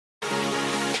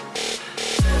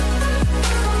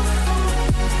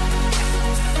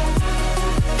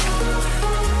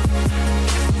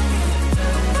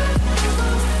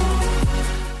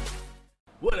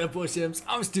Sims,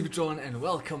 I'm StevoTron and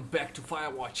welcome back to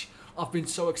Firewatch. I've been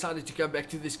so excited to come back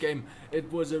to this game.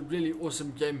 It was a really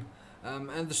awesome game,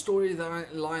 and the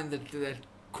storyline that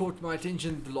caught my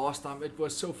attention the last time, it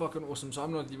was so fucking awesome. So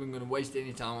I'm not even going to waste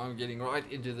any time. I'm getting right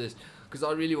into this because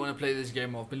I really want to play this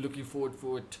game. I've been looking forward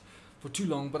for it for too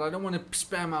long, but I don't want to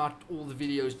spam out all the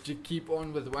videos to keep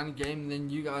on with one game. Then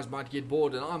you guys might get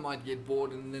bored and I might get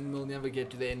bored, and then we'll never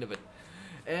get to the end of it.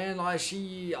 And I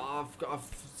see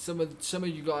some of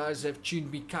you guys have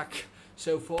tuned me cuck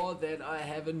so far that I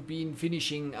haven't been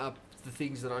finishing up the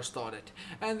things that I started,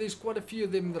 and there's quite a few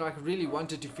of them that I really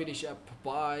wanted to finish up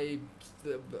by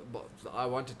I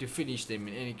wanted to finish them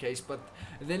in any case, but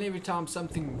then every time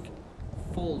something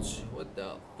falls. What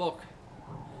the fuck?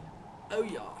 Oh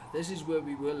yeah, this is where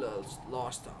we were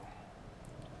last time.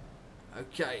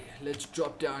 Okay, let's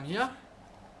drop down here.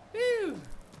 Ew.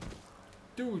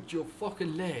 Dude, your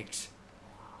fucking legs.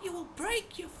 You will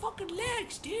break your fucking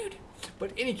legs, dude.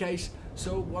 But any case,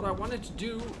 so what I wanted to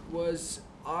do was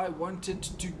I wanted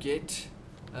to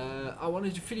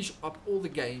finish up all the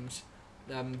games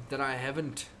that I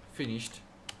haven't finished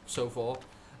so far.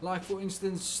 Like for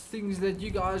instance, things that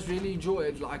you guys really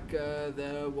enjoyed, like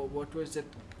what was it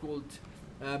called?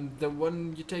 The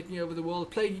one you're taking over the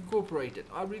world, Plague Incorporated.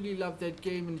 I really loved that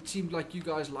game, and it seemed like you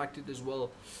guys liked it as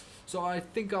well. So I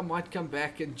think I might come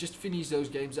back and just finish those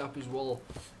games up as well,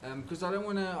 because I don't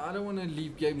wanna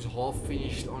leave games half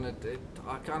finished on it.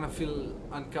 I kind of feel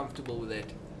uncomfortable with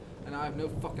that, and I have no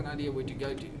fucking idea where to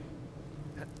go to.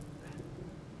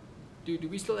 Dude, do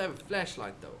we still have a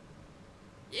flashlight though?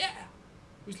 Yeah,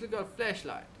 we still got a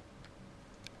flashlight.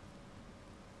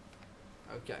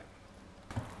 Okay.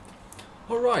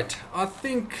 Alright, I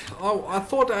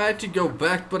thought I had to go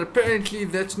back, but apparently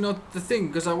that's not the thing,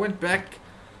 because I went back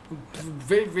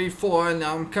very far and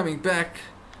now I'm coming back.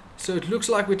 So it looks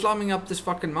like we're climbing up this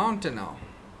fucking mountain now.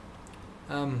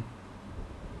 And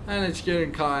it's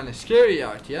getting kind of scary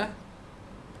out here.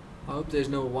 I hope there's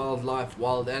no wildlife,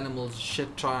 wild animals,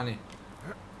 shit trying to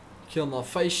kill my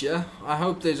face here. I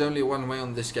hope there's only one way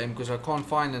on this game, because I can't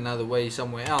find another way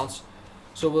somewhere else.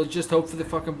 So we'll just hope for the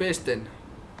fucking best then.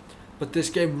 But this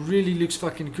game really looks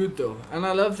fucking good though, and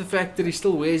I love the fact that he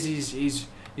still wears his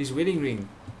wedding ring.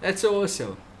 That's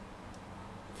awesome.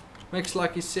 Makes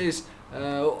like he says,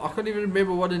 I can't even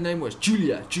remember what her name was.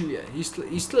 Julia. He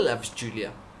still loves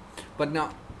Julia. But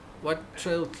now, what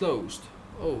trail closed?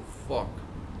 Oh fuck.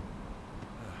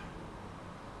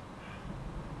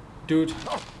 Dude.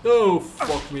 Oh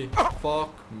fuck me.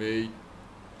 Fuck me.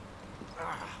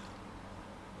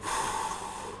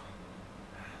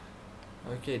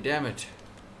 Okay, damn it.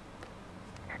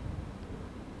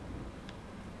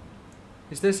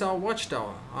 Is this our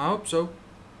watchtower? I hope so.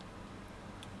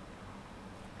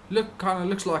 Kinda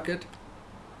looks like it.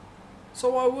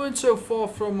 So I weren't so far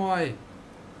from my...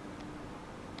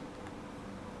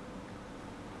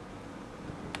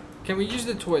 Can we use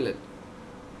the toilet?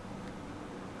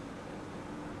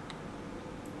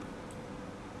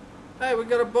 Hey, we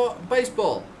got a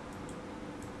baseball.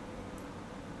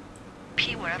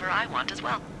 Pee wherever I want as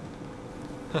well.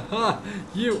 Haha,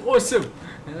 you awesome.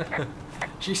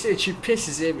 She said she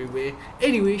pisses everywhere.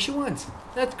 Anyway, she wants.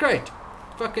 That's great.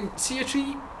 Fucking see a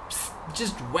tree? Psst,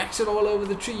 just wax it all over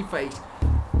the tree face.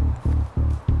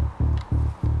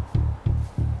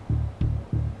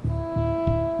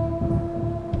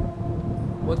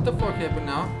 What the fuck happened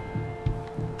now?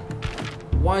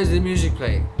 Why is the music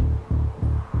playing?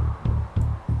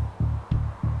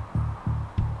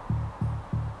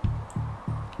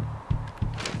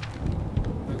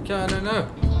 Okay, I don't know.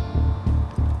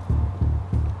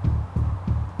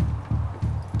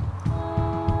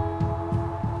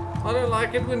 I don't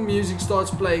like it when music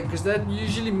starts playing, because that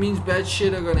usually means bad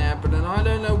shit are gonna happen, and I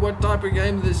don't know what type of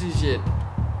game this is yet.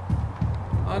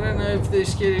 I don't know if there's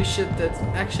scary shit that's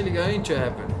actually going to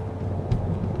happen.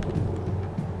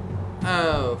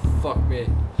 Oh, fuck me.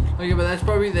 Okay, but that's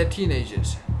probably their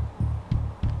teenagers.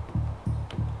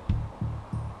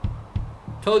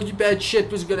 Told you bad shit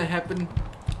was gonna happen.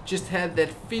 Just had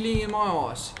that feeling in my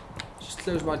ass. Just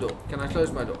close my door. Can I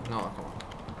close my door? No, I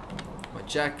can't. My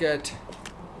jacket.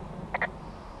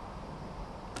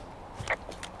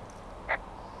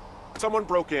 Someone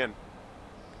broke in.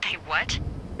 Hey, what?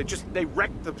 They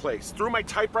wrecked the place. Threw my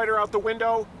typewriter out the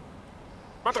window.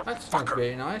 That's not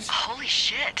very nice. Holy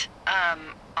shit.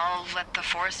 I'll let the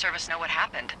Forest Service know what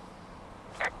happened.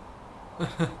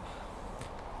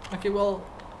 Okay, well,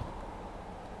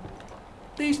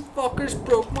 these fuckers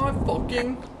broke my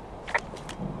fucking...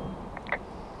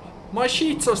 My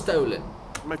sheets are stolen.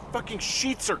 My fucking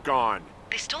sheets are gone.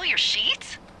 They stole your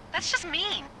sheets? That's just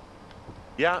mean.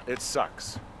 Yeah, it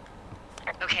sucks.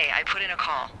 Okay, I put in a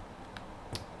call.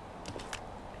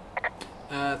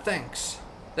 Thanks.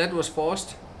 That was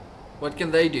fast. What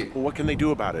can they do? Well, what can they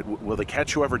do about it? Will they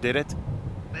catch whoever did it?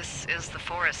 This is the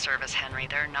Forest Service, Henry.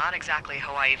 They're not exactly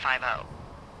Hawaii Five-0.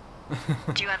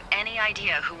 Do you have any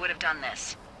idea who would have done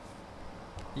this?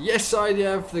 Yes, I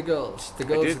have the girls. The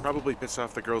girls. They did probably piss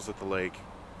off the girls at the lake.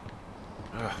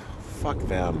 Ugh, fuck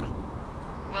them.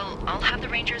 Well, I'll have the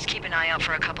Rangers keep an eye out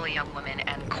for a couple of young women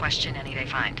and question any they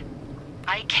find.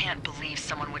 I can't believe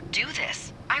someone would do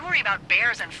this. I worry about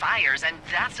bears and fires, and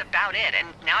that's about it. And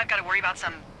now I've got to worry about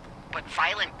some,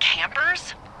 violent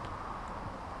campers?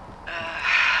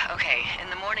 Okay, in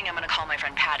the morning I'm gonna call my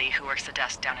friend Patty, who works the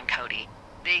desk down in Cody.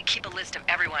 They keep a list of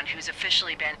everyone who's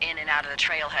officially been in and out of the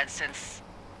trailhead since,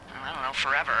 I don't know,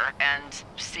 forever, and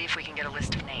see if we can get a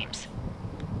list of names.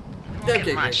 We won't Okay,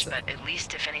 get much, great. but at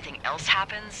least if anything else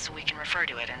happens, we can refer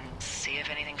to it and see if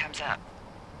anything comes up.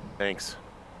 Thanks.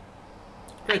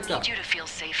 Great I stuff. need you to feel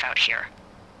safe out here.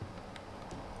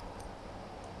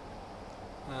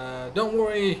 Don't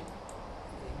worry.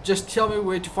 Just tell me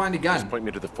where to find a gun. Just point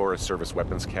me to the Forest Service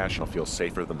weapons cache and I'll feel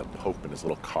safer than the Pope in his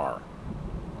little car.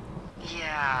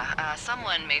 Yeah,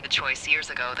 someone made the choice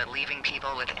years ago that leaving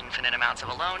people with infinite amounts of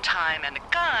alone time and a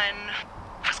gun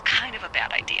was kind of a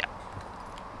bad idea.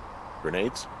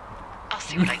 Grenades? I'll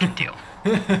see what I can do.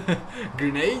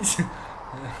 Grenades?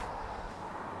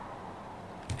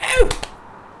 Ow!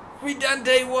 We done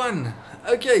day one.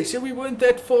 Okay, so we weren't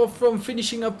that far from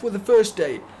finishing up with the first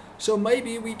day. So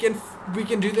maybe we can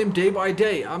do them day by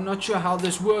day. I'm not sure how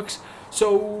this works.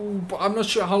 So I'm not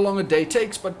sure how long a day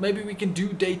takes, but maybe we can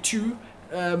do day 2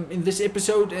 in this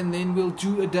episode, and then we'll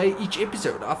do a day each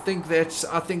episode. I think that's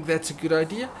a good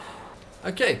idea.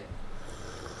 Okay,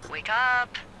 Wake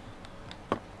up.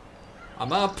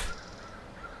 I'm up.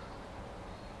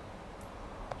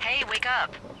 Hey, wake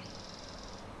up.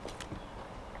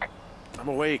 I'm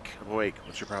awake.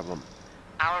 What's your problem?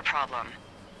 Our problem.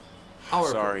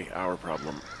 Sorry, our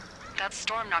problem. That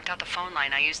storm knocked out the phone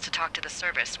line I used to talk to the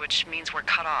service, which means we're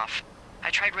cut off. I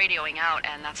tried radioing out,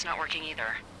 and that's not working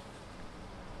either.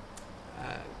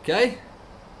 Okay.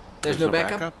 There's no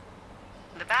backup.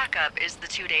 The backup is the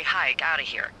 2-day hike out of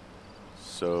here.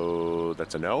 So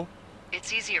that's a no?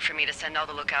 It's easier for me to send all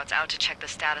the lookouts out to check the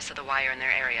status of the wire in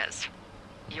their areas.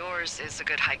 Yours is a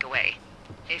good hike away.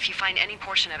 If you find any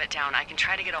portion of it down, I can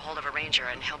try to get a hold of a ranger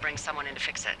and he'll bring someone in to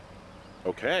fix it.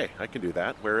 Okay, I can do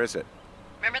that. Where is it?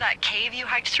 Remember that cave you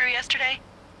hiked through yesterday?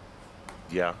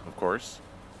 Yeah, of course.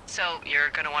 So you're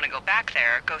gonna want to go back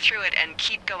there, go through it, and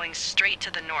keep going straight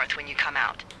to the north when you come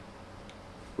out.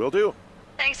 Will do.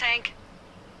 Thanks, Hank.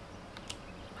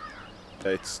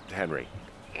 It's Henry.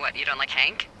 What, you don't like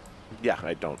Hank? Yeah,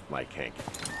 I don't like Hank.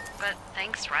 But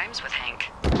thanks rhymes with Hank.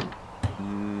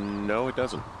 No, it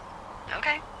doesn't.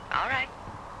 Okay, alright.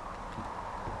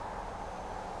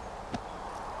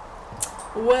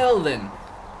 Well then.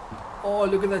 Oh,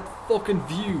 look at that fucking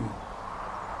view.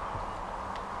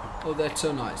 Oh, that's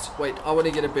so nice. Wait, I want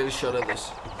to get a better shot of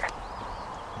this.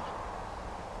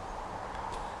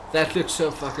 That looks so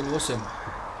fucking awesome.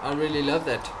 I really love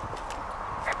that.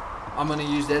 I'm gonna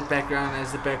use that background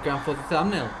as the background for the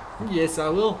thumbnail. Yes, I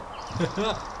will.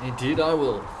 Indeed, I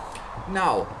will.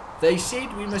 Now, they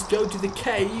said we must go to the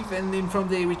cave, and then from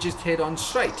there we just head on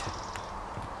straight.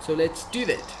 So let's do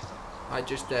that. I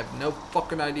just have no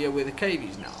fucking idea where the cave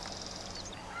is now.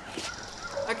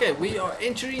 Okay, we are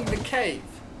entering the cave.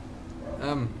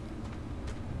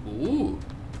 Ooh.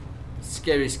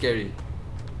 Scary, scary.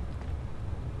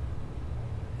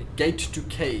 A gate to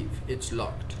cave. It's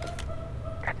locked.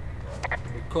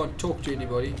 We can't talk to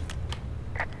anybody.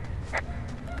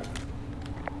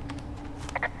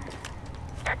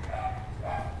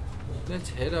 Let's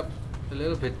head up a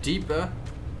little bit deeper.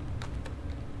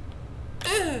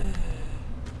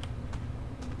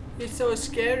 It's so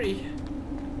scary.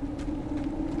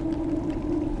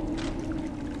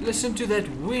 Listen to that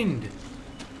wind.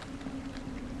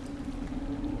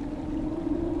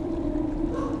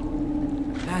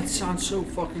 That sounds so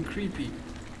fucking creepy.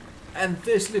 And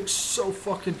this looks so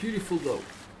fucking beautiful though.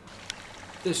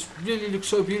 This really looks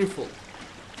so beautiful.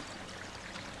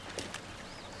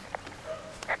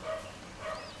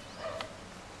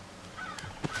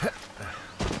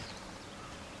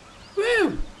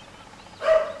 Woo!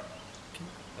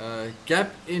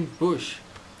 Gap in bush.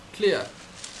 Clear.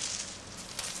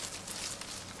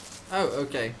 Oh,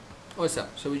 okay. Awesome.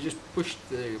 So we just pushed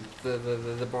the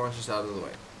branches out of the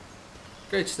way.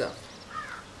 Great stuff.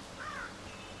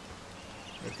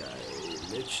 Okay,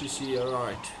 let's just see.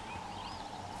 Alright.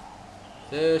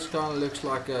 This kind of looks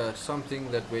like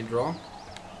something that went wrong.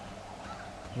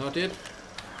 Not it?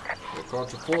 I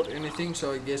can't report anything,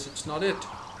 so I guess it's not it.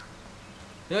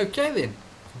 Okay then,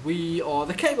 we are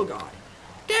the cable guy.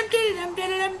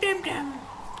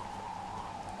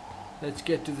 Let's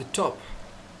get to the top.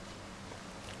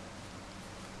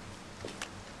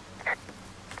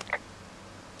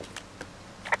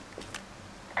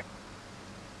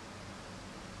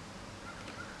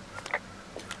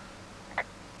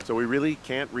 So we really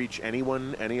can't reach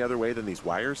anyone any other way than these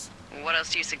wires? What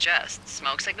else do you suggest?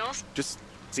 Smoke signals? Just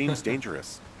seems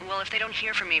dangerous. Well, if they don't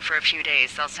hear from me for a few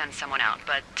days, they'll send someone out,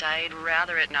 but I'd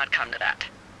rather it not come to that.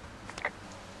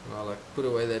 Well, I put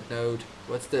away that node.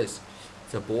 What's this?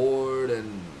 It's a board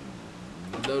and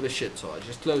a load of shit, so I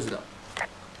just close it up.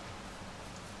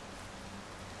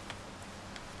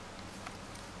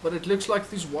 But it looks like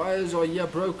these wires are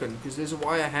broken, because there's a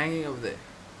wire hanging over there.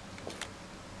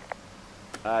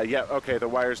 Yeah, okay, the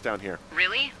wire's down here.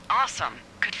 Really? Awesome.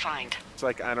 Good find. It's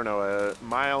like, I don't know, a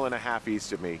mile and a half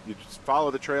east of me. You just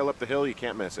follow the trail up the hill, you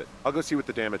can't miss it. I'll go see what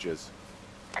the damage is.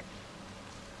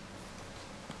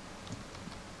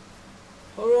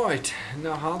 Alright,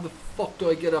 now how the fuck do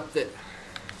I get up there?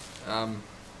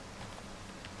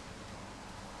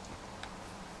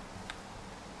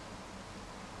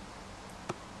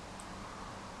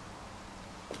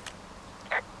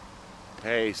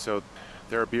 Hey, so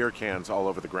there are beer cans all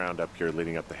over the ground up here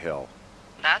leading up the hill.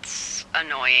 That's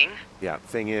annoying. Yeah,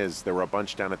 thing is, there were a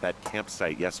bunch down at that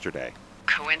campsite yesterday.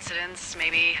 Coincidence,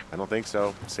 maybe? I don't think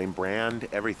so. Same brand,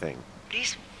 everything.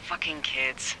 These fucking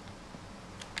kids.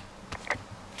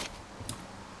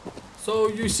 So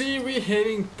you see, we're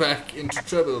heading back into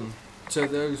trouble. So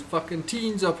those fucking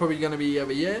teens are probably gonna be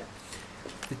over here.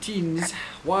 The teens,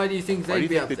 why do you think Why do they'd you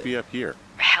be think up they'd there? be up here?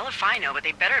 Hell if I know, but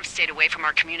they better have stayed away from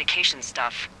our communication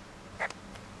stuff.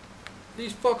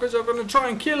 These fuckers are gonna try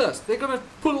and kill us. They're gonna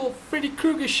pull all Freddy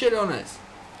Krueger shit on us.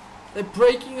 They're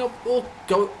breaking up all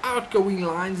outgoing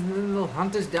lines and then they'll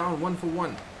hunt us down one for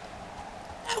one.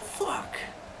 Oh fuck.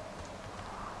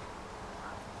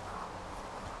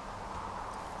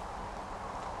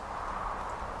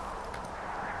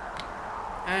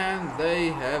 And they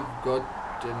have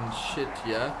gotten shit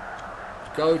here.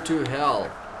 Go to hell.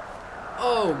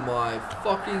 Oh my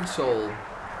fucking soul.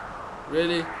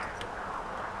 Really?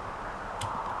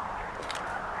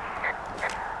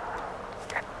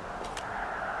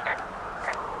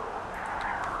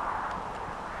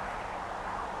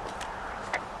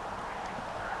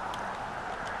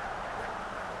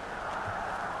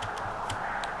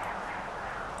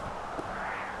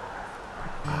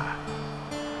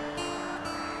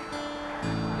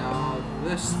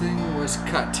 This thing was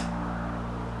cut.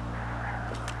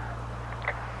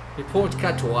 Report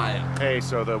cut wire. Hey,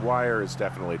 so the wire is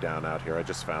definitely down out here. I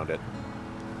just found it.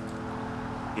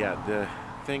 Yeah, the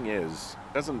thing is,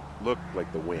 it doesn't look like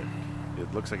the wind.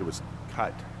 It looks like it was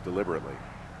cut deliberately.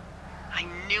 I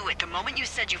knew it the moment you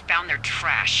said you found their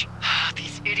trash.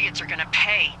 These idiots are gonna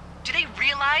pay. Do they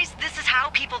realize this is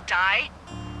how people die?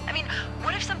 I mean,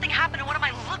 what if something happened to one of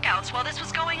my lookouts while this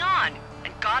was going on?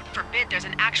 And God forbid there's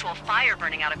an actual fire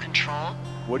burning out of control.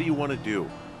 What do you want to do?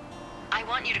 I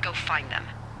want you to go find them.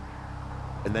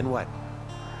 And then what?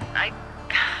 I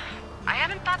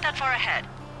haven't thought that far ahead.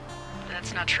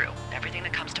 That's not true. Everything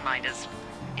that comes to mind is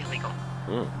illegal.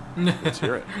 Let's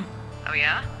hear it. Oh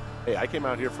yeah? Hey, I came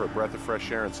out here for a breath of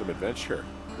fresh air and some adventure.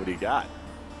 What do you got?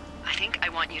 I think I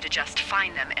want you to just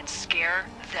find them and scare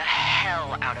the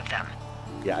hell out of them.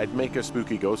 Yeah, I'd make a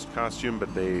spooky ghost costume,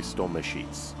 but they stole my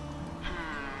sheets.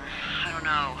 I don't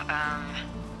know.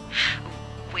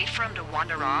 Wait for them to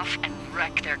wander off and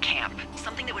wreck their camp.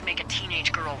 Something that would make a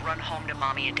teenage girl run home to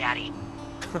mommy and daddy.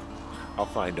 I'll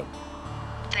find them.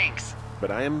 Thanks.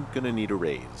 But I am gonna need a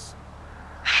raise.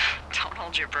 Don't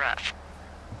hold your breath.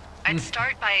 I'd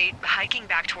start by hiking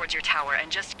back towards your tower and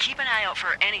just keep an eye out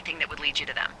for anything that would lead you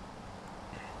to them.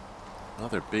 Oh,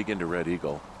 they're big into Red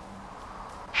Eagle.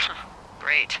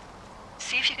 Great.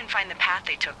 See if you can find the path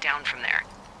they took down from there.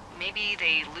 Maybe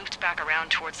they looped back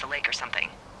around towards the lake or something.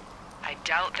 I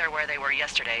doubt they're where they were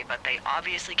yesterday, but they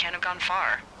obviously can't have gone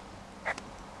far.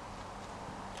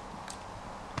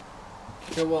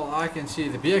 Okay, well, I can see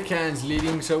the beer cans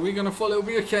leading, so we're gonna follow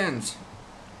beer cans.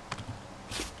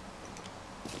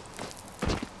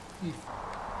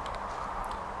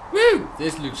 Woo!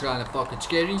 This looks kinda fucking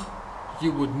scary.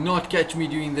 You would not catch me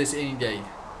doing this any day.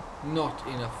 Not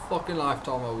in a fucking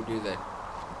lifetime I would do that.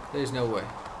 There's no way.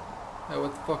 Hey,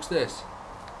 what the fuck's this?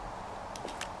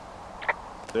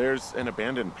 There's an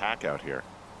abandoned pack out here.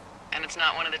 And it's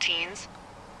not one of the teens?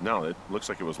 No, it looks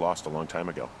like it was lost a long time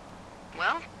ago.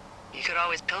 Well, you could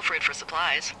always pilfer it for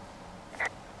supplies.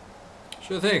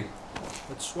 Sure thing.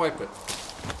 Let's swipe it.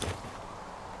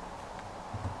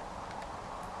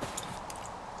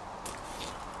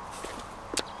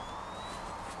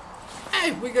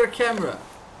 Hey, we got a camera.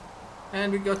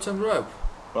 And we got some rope.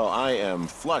 Well, I am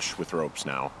flush with ropes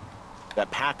now. That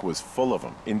pack was full of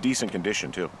them, in decent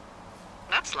condition too.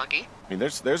 That's lucky. I mean,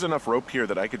 there's enough rope here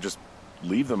that I could just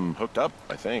leave them hooked up,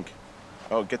 I think.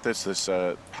 Oh, get this. This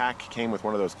pack came with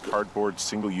one of those cardboard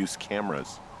single-use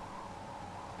cameras.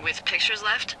 With pictures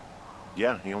left?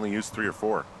 Yeah, he only used 3 or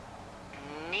 4.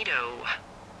 Neato.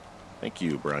 Thank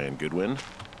you, Brian Goodwin.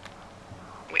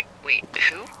 Wait,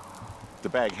 who? The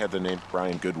bag had the name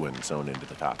Brian Goodwin sewn into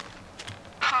the top.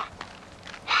 Huh.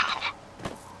 Wow.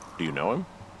 Do you know him?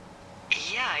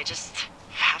 Yeah, I just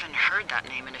haven't heard that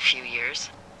name in a few years.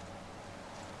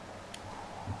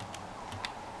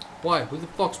 Why? Who the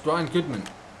fuck's Brian Goodman?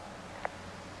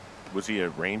 Was he a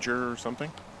ranger or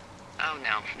something? Oh,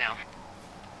 no.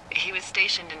 He was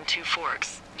stationed in Two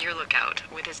Forks, your lookout,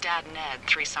 with his dad Ned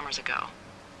 3 summers ago.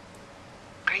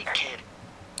 Great kid.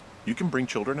 You can bring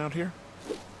children out here?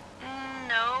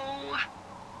 No.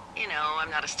 You know,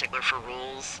 I'm not a stickler for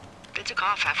rules. They took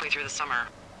off halfway through the summer.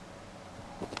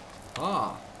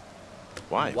 Ah.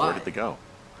 Why? Where did they go?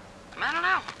 I don't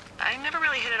know. I never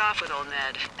really hit it off with old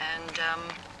Ned, and,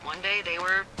 one day they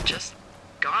were just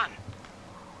gone.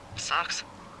 Sucks.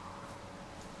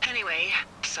 Anyway,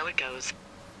 so it goes.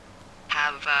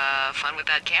 Have, fun with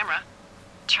that camera.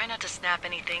 Try not to snap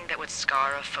anything that would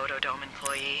scar a Photodome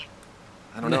employee.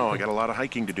 I don't know. I got a lot of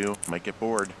hiking to do. Might get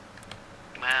bored.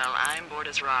 Well, I'm bored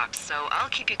as rocks, so I'll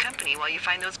keep you company while you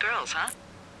find those girls, huh?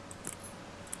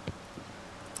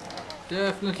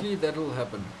 Definitely that'll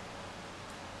happen.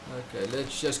 Okay,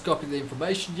 let's just copy the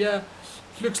information here.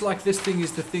 Looks like this thing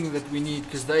is the thing that we need,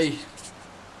 because they...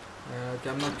 okay,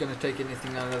 I'm not going to take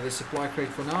anything out of the supply crate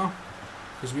for now,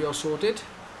 because we are sorted.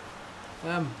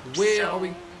 Where are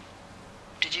we?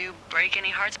 Did you break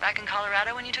any hearts back in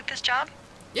Colorado when you took this job?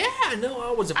 Yeah, no,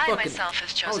 I was a fucking... I myself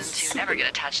have chosen to never get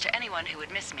attached to anyone who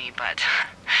would miss me, but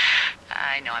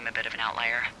I know I'm a bit of an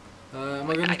outlier. Am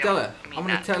I going to tell her? I'm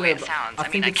going to tell her. It sounds. I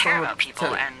mean, I care about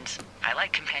people, and I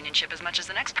like companionship as much as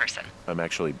the next person. I'm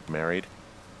actually married.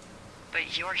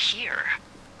 But you're here.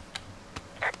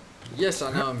 yes,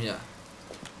 I know I'm here.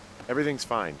 Everything's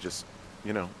fine. Just,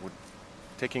 you know, we're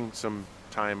taking some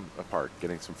time apart,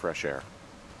 getting some fresh air.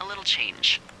 A little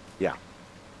change. Yeah.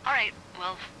 All right,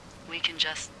 well, we can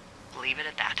just leave it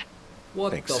at that.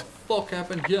 What Thanks. the fuck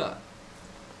happened here?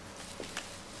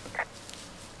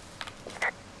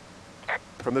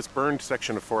 From this burned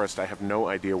section of forest, I have no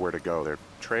idea where to go. Their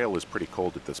trail is pretty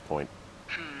cold at this point.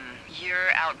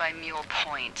 You're out by Mule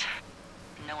Point.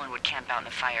 No one would camp out in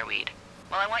the fireweed.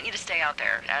 Well, I want you to stay out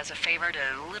there as a favor to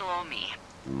little old me.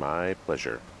 My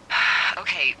pleasure.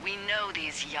 Okay, we know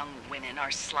these young women are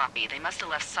sloppy. They must have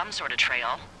left some sort of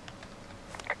trail.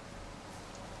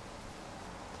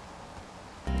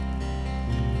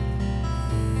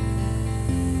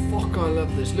 Fuck, I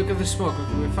love this. Look at the smoke.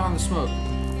 We found the smoke.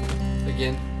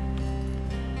 Again.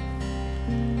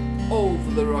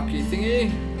 Over the rocky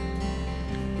thingy.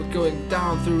 We're going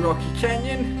down through Rocky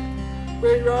Canyon.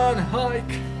 We're on a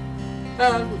hike.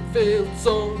 And we feel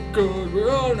so good. We're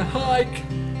on a hike.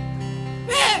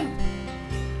 Man!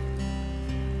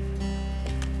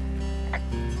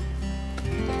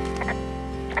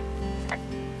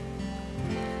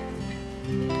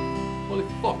 Holy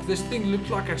fuck, this thing looked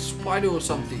like a spider or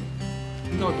something.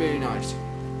 Not very nice.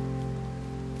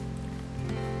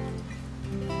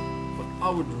 But I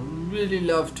would really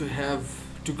love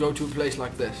to go to a place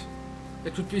like this.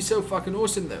 It would be so fucking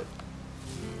awesome though.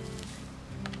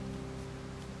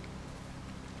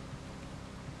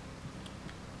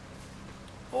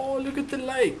 Oh, look at the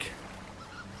lake.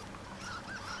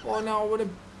 Oh, now I want to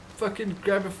fucking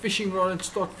grab a fishing rod and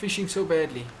start fishing so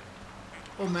badly.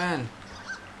 Oh man.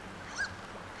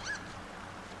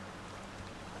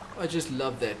 I just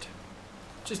love that.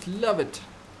 Just love it.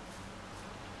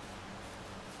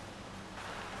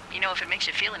 You know, if it makes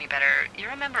you feel any better,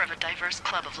 you're a member of a diverse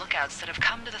club of lookouts that have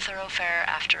come to the thoroughfare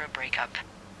after a breakup.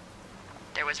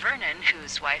 There was Vernon,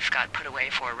 whose wife got put away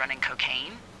for running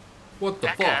cocaine. What the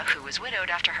Becca, fuck? who was widowed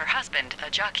after her husband, a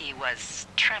jockey, was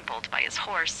trampled by his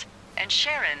horse. And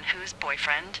Sharon, whose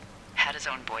boyfriend had his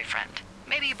own boyfriend.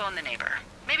 Maybe you boned the neighbor.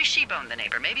 Maybe she boned the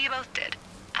neighbor. Maybe you both did.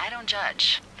 I don't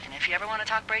judge. And if you ever want to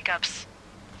talk breakups,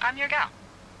 I'm your gal.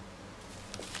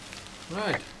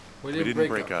 Right. We didn't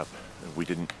break up. We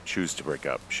didn't choose to break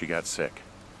up. She got sick.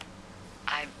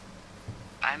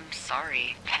 I'm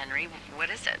sorry, Henry. What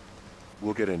is it?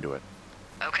 We'll get into it.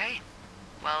 Okay.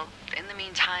 Well, in the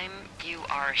meantime, you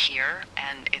are here,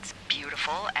 and it's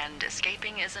beautiful, and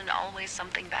escaping isn't always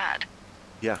something bad.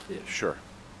 Yeah, sure.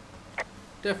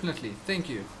 Definitely. Thank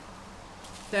you.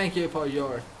 Thank you for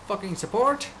your fucking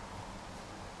support.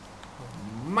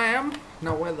 Ma'am.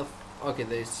 Now where the okay,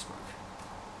 there's smoke.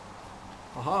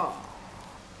 Aha.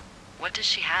 What does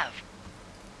she have?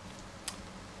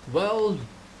 Well,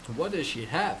 what does she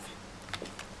have?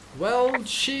 Well,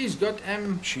 she's got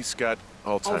She's got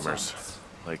Alzheimer's.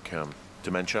 Like,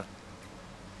 dementia.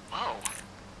 Whoa.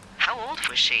 How old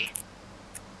was she?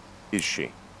 Is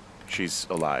she? She's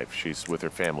alive. She's with her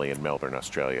family in Melbourne,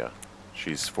 Australia.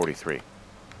 She's 43.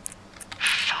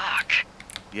 Fuck.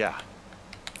 Yeah.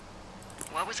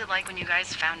 What was it like when you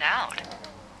guys found out?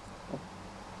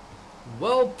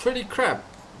 Well, pretty crap.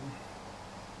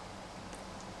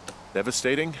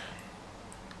 Devastating.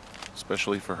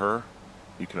 Especially for her.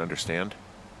 You can understand.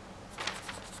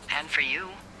 And for you?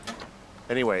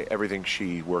 Anyway, everything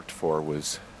she worked for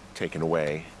was taken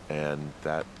away, and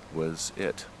that was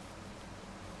it.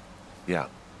 Yeah.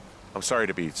 I'm sorry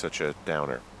to be such a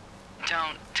downer.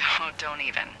 Don't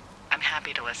even. I'm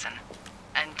happy to listen.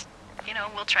 And, you know,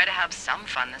 we'll try to have some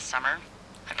fun this summer.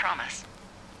 I promise.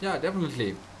 Yeah,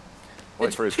 definitely. Well,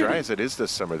 It's for as pretty- dry as it is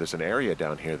this summer, there's an area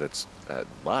down here that's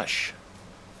lush.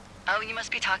 Oh, you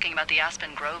must be talking about the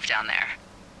Aspen Grove down there.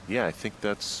 Yeah, I think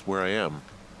that's where I am.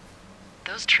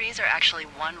 Those trees are actually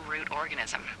one root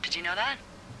organism. Did you know that?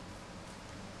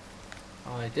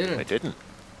 I didn't. I didn't.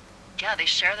 Yeah, they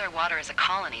share their water as a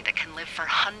colony that can live for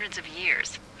hundreds of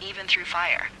years, even through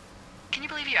fire. Can you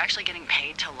believe you're actually getting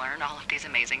paid to learn all of these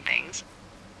amazing things?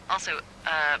 Also,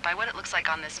 by what it looks like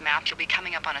on this map, you'll be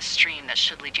coming up on a stream that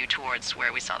should lead you towards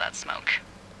where we saw that smoke.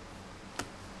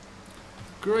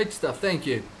 Great stuff, thank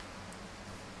you.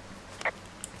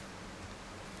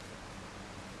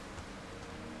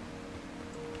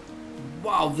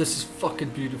 Wow, this is fucking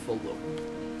beautiful though.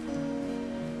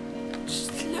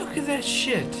 Just look at that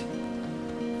shit.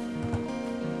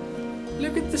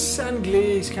 Look at the sun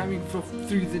glaze coming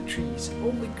through the trees.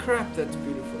 Holy crap, that's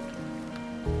beautiful.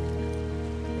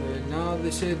 Now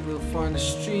they said we'll find a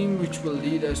stream which will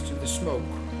lead us to the smoke.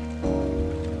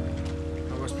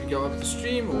 Now must we go up the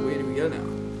stream or where do we go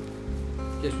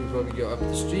now? Guess we probably go up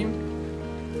the stream.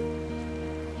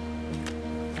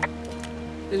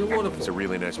 There's a waterfall. It's a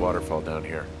really nice waterfall down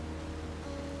here.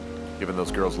 Given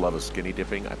those girls love a skinny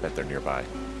dipping, I bet they're nearby.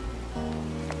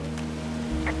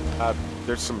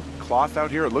 There's some cloth out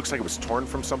here. It looks like it was torn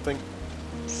from something.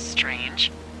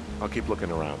 Strange. I'll keep looking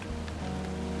around.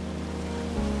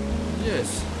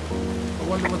 Yes. I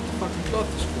wonder what the fucking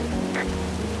cloth is for.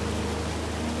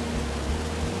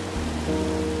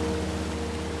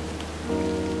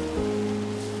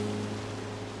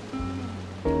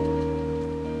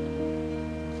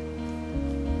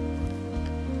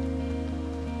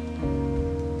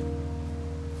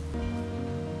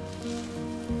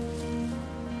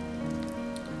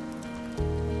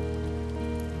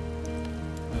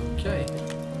 Okay.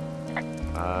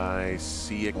 I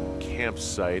see a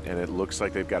campsite, and it looks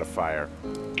like they've got a fire.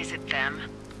 Is it them?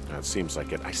 It seems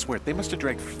like it. I swear, they must have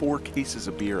dragged 4 cases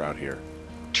of beer out here.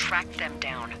 Track them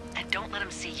down, and don't let them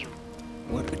see you.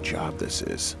 What a job this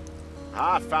is.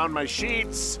 Ah, found my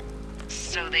sheets!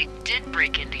 So they did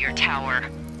break into your tower.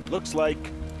 Looks like...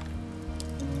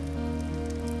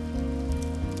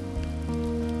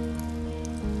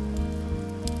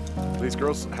 These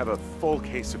girls have a full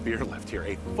case of beer left here.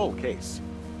 A full case.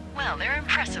 Well, they're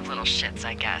impressive little shits,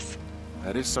 I guess.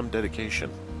 That is some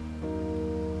dedication.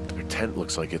 Their tent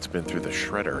looks like it's been through the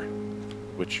shredder,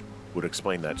 which would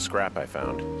explain that scrap I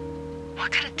found.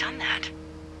 What could have done that?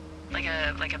 Like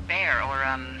a bear or,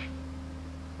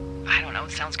 I don't know,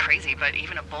 it sounds crazy, but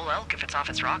even a bull elk if it's off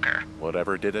its rocker.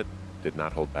 Whatever did it, did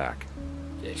not hold back.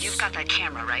 Yes. You've got that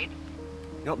camera, right?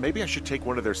 You know, maybe I should take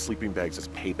one of their sleeping bags as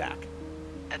payback.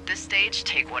 At this stage,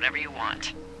 take whatever you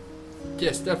want.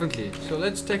 Yes, definitely. So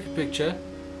let's take a picture.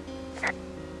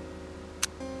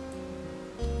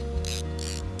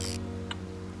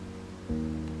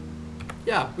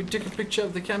 Yeah, we took a picture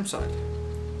of the campsite.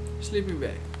 Sleeping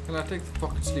bag. Can I take the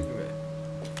fucking sleeping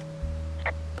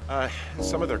bag?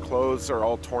 Some of their clothes are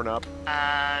all torn up.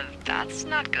 That's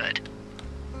not good.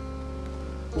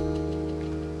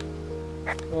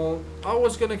 Well, I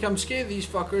was gonna come scare these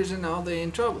fuckers and now they're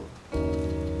in trouble.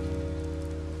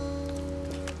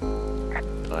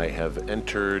 I have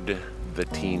entered the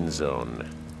teen zone.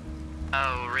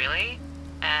 Oh, really?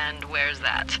 And where's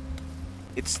that?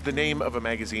 It's the name of a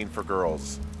magazine for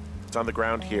girls. It's on the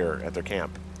ground here at their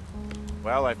camp.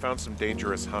 Well, I found some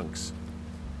dangerous hunks.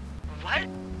 What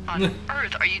on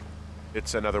earth are you...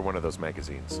 It's another one of those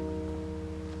magazines.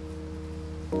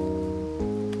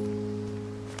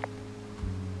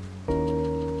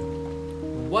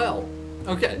 Well,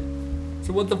 okay.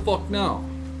 So what the fuck now?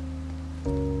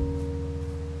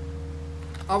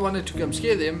 I wanted to come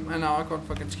scare them and now I can't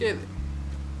fucking scare them.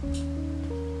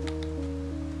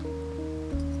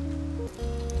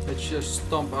 Let's just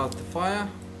stomp out the fire.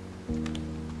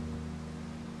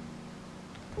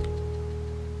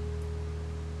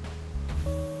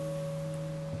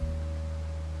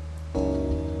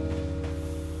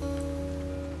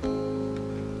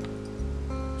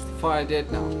 Is the fire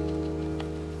dead now?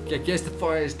 Okay, I guess the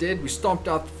fire is dead. We stomped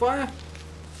out the fire.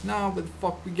 Now where the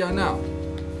fuck we go now?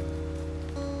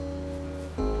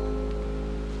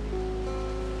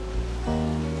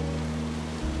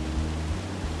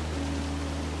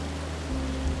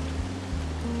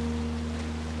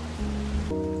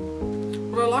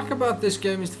 What I like about this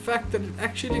game is the fact that it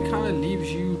actually kind of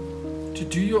leaves you to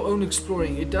do your own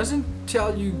exploring. It doesn't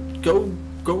tell you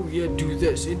go here, do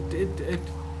this. It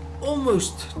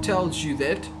almost tells you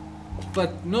that,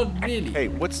 but not really. Hey,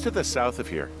 what's to the south of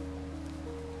here?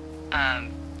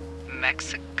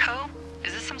 Mexico?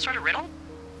 Is this some sort of riddle?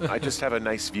 I just have a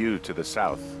nice view to the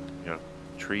south. You know,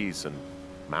 trees and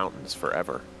mountains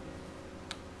forever.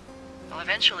 Well,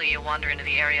 eventually you'll wander into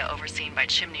the area overseen by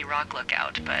Chimney Rock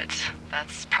Lookout, but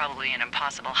that's probably an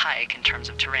impossible hike in terms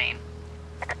of terrain.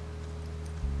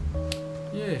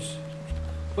 Yes,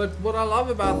 but what I love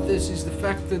about this is the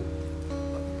fact that,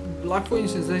 like for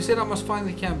instance, they said I must find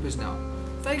the campers now.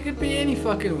 They could be any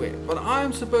fucking where, but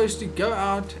I'm supposed to go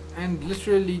out and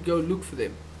literally go look for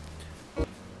them.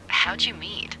 How'd you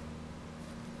meet?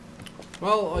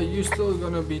 Well, are you still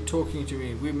gonna be talking to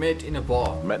me? We met in a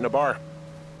bar. Met in a bar.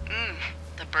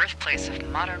 The birthplace of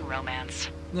modern romance.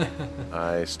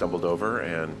 I stumbled over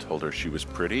and told her she was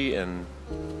pretty, and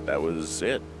that was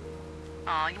it.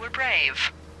 Aw, you were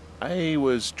brave. I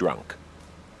was drunk.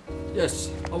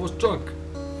 Yes, I was drunk.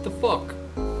 The fuck?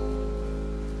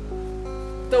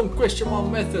 Don't question my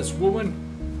methods, woman.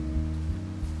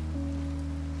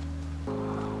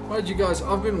 Right, you guys,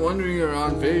 I've been wandering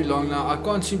around very long now. I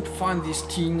can't seem to find these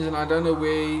teens, and I don't know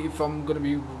where, if I'm gonna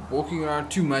be walking around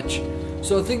too much.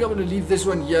 So I think I'm gonna leave this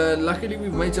one here. Luckily,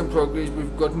 we've made some progress.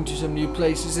 We've gotten to some new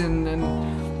places, and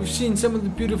we've seen some of the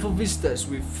beautiful vistas.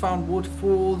 We've found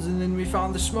waterfalls, and then we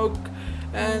found the smoke,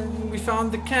 and we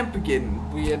found the camp again.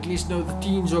 We at least know the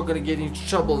teens are gonna get into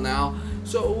trouble now.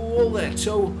 So all that.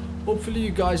 So hopefully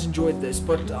you guys enjoyed this,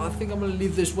 but I think I'm gonna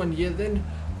leave this one here then.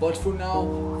 But for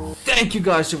now, thank you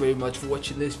guys so very much for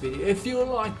watching this video. If you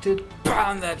liked it,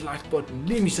 pound that like button,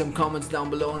 leave me some comments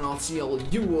down below, and I'll see all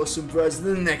you awesome bros in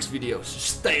the next video. So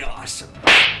stay awesome.